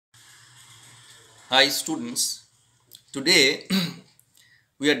Hi students, today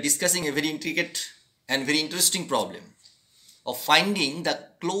we are discussing a very intricate and very interesting problem of finding the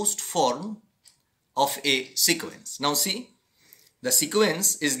closed form of a sequence. Now see, the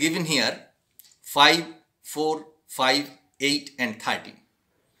sequence is given here 5, 4, 5, 8 and 13.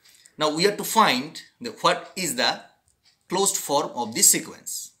 Now we have to find what is the closed form of this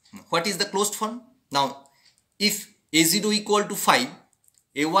sequence. What is the closed form? Now if a0 equal to 5,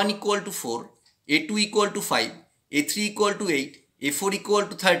 a1 equal to 4, a2 equal to 5, a3 equal to 8, a4 equal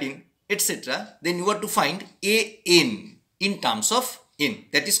to 13, etc. Then you have to find an in terms of n.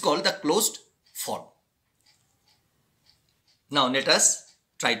 That is called the closed form. Now let us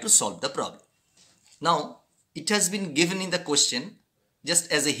try to solve the problem. Now it has been given in the question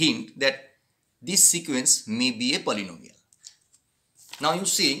just as a hint that this sequence may be a polynomial. Now you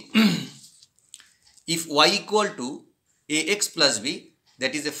see, if y equal to ax plus b,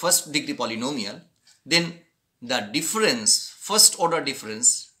 that is a first degree polynomial, then the difference, first order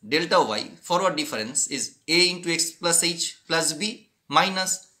difference, delta y, forward difference is a into x plus h plus b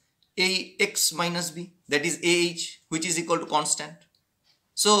minus ax minus b, that is ah, which is equal to constant.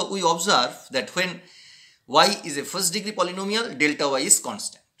 So we observe that when y is a first degree polynomial, delta y is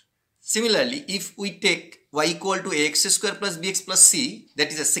constant. Similarly, if we take y equal to ax square plus bx plus c,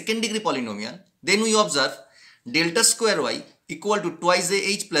 that is a second degree polynomial, then we observe delta square y equal to twice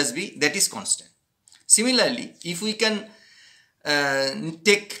ah plus b, that is constant. Similarly, if we can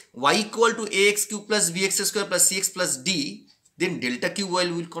take y equal to ax cube plus bx square plus cx plus d, then delta cube y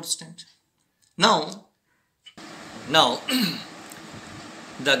will be constant. Now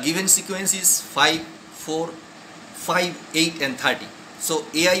the given sequence is 5, 4, 5, 8 and 30. So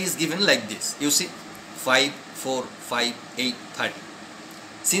ai is given like this. You see, 5, 4, 5, 8, 30.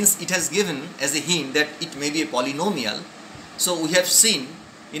 Since it has given as a hint that it may be a polynomial, so we have seen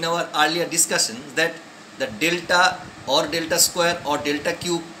in our earlier discussions that the delta or delta square or delta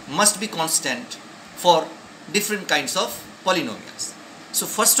cube must be constant for different kinds of polynomials. So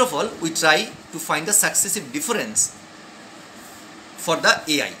first of all, we try to find the successive difference for the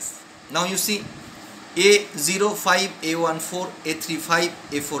ai's. Now you see, a0 5, a1 4, a3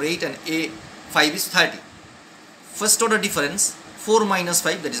 5, a4 8 and a5 is 30. First order difference, 4 minus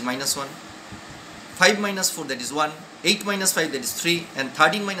 5, that is minus 1, 5 minus 4, that is 1, 8 minus 5, that is 3 and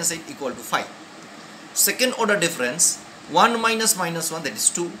 13 minus 8 equal to 5. Second order difference, 1 minus minus 1, that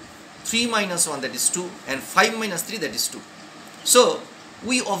is 2, 3 minus 1, that is 2 and 5 minus 3, that is 2. So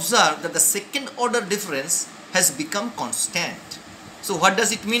we observe that the second order difference has become constant. So what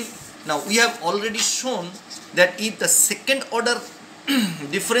does it mean? Now we have already shown that if the second order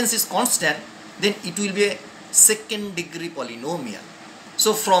difference is constant, then it will be a second degree polynomial.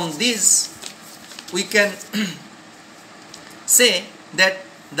 So from this we can say that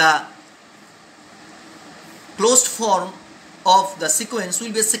the closed form of the sequence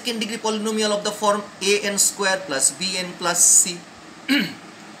will be a second degree polynomial of the form an square plus bn plus c.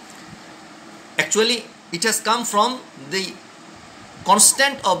 Actually it has come from the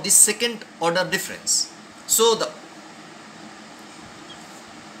constant of the second order difference. So the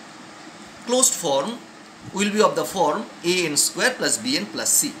closed form will be of the form an square plus bn plus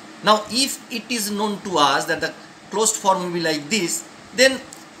c. Now if it is known to us that the closed form will be like this, then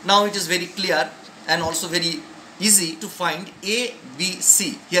now it is very clear and also very easy to find a, b,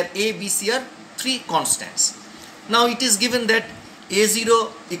 c. Here a, b, c are three constants. Now it is given that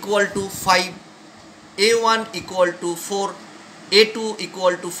a0 equal to 5, a1 equal to 4, a2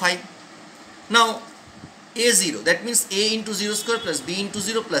 equal to 5. Now a0, that means a into 0 square plus b into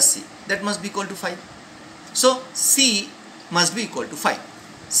 0 plus c, that must be equal to 5. So c must be equal to 5.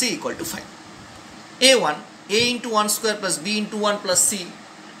 C equal to 5. a1, a into 1 square plus b into 1 plus c,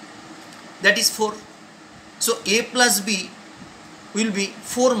 that is 4. So a plus b will be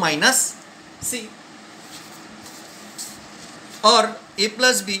 4 minus c, or a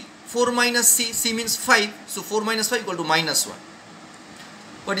plus b 4 minus c, c means 5, so 4 minus 5 equal to minus 1.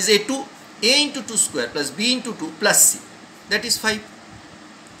 What is a2? A into 2 square plus b into 2 plus c, that is 5.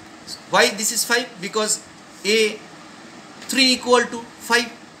 Why this is 5? Because a3 equal to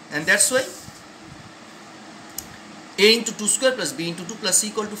 5, and that's why a into 2 square plus b into 2 plus c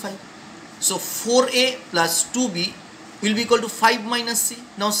equal to 5. So 4a plus 2b will be equal to 5 minus c.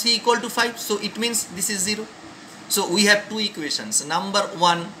 Now c equal to 5, so it means this is 0. So we have two equations. Number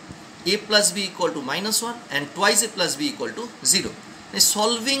 1, a plus b equal to minus 1 and twice a plus b equal to 0. Now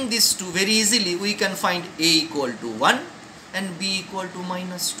solving these two very easily, we can find a equal to 1 and b equal to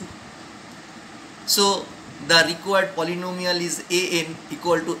minus 2. So the required polynomial is an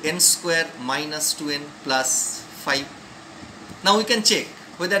equal to n square minus 2n plus 5. Now we can check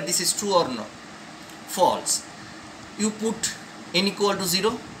whether this is true or not. false. You put n equal to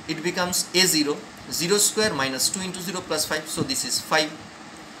 0, it becomes a0, 0 square minus 2 into 0 plus 5, so this is 5.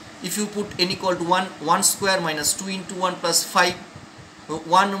 If you put n equal to 1, 1 square minus 2 into 1 plus 5,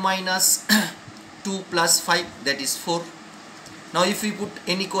 1 minus 2 plus 5, that is 4. Now if we put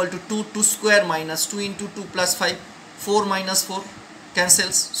n equal to 2, 2 square minus 2 into 2 plus 5, 4 minus 4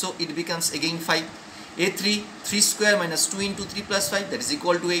 cancels, so it becomes again 5. a3, 3 square minus 2 into 3 plus 5, that is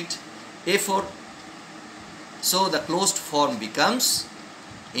equal to 8. a4, so the closed form becomes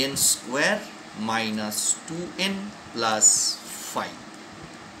n square minus 2n plus 5.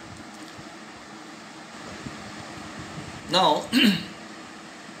 Now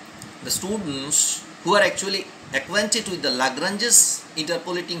the students who are actually acquainted with the Lagrange's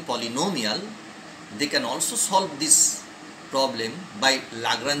interpolating polynomial, they can also solve this problem by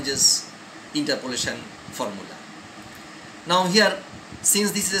Lagrange's interpolation formula. Now here,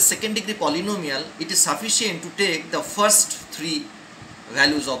 since this is a second degree polynomial, it is sufficient to take the first three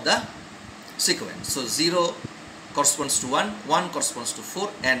values of the sequence. So 0 corresponds to 1, 1 corresponds to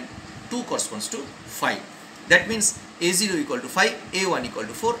 4 and 2 corresponds to 5. That means a0 equal to 5, a1 equal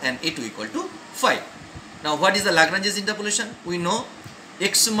to 4 and a2 equal to 5. Now what is the Lagrange's interpolation? We know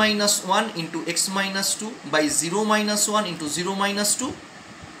x minus 1 into x minus 2 by 0 minus 1 into 0 minus 2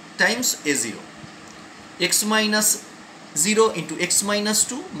 times a0. X minus 0 into x minus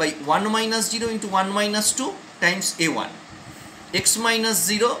 2 by 1 minus 0 into 1 minus 2 times a1. X minus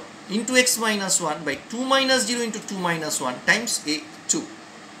 0 into x minus 1 by 2 minus 0 into 2 minus 1 times a2.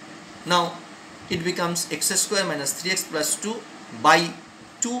 Now it becomes x square minus 3x plus 2 by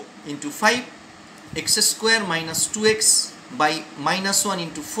 2 into 5, x square minus 2x by minus 1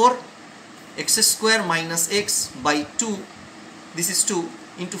 into 4, x square minus x by 2, this is 2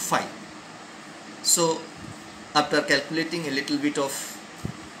 into 5. So after calculating a little bit of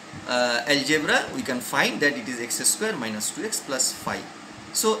algebra, we can find that it is x square minus 2x plus 5.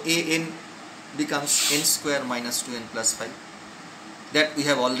 So an becomes n square minus 2n plus 5. That we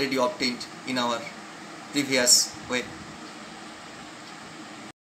have already obtained in our previous way.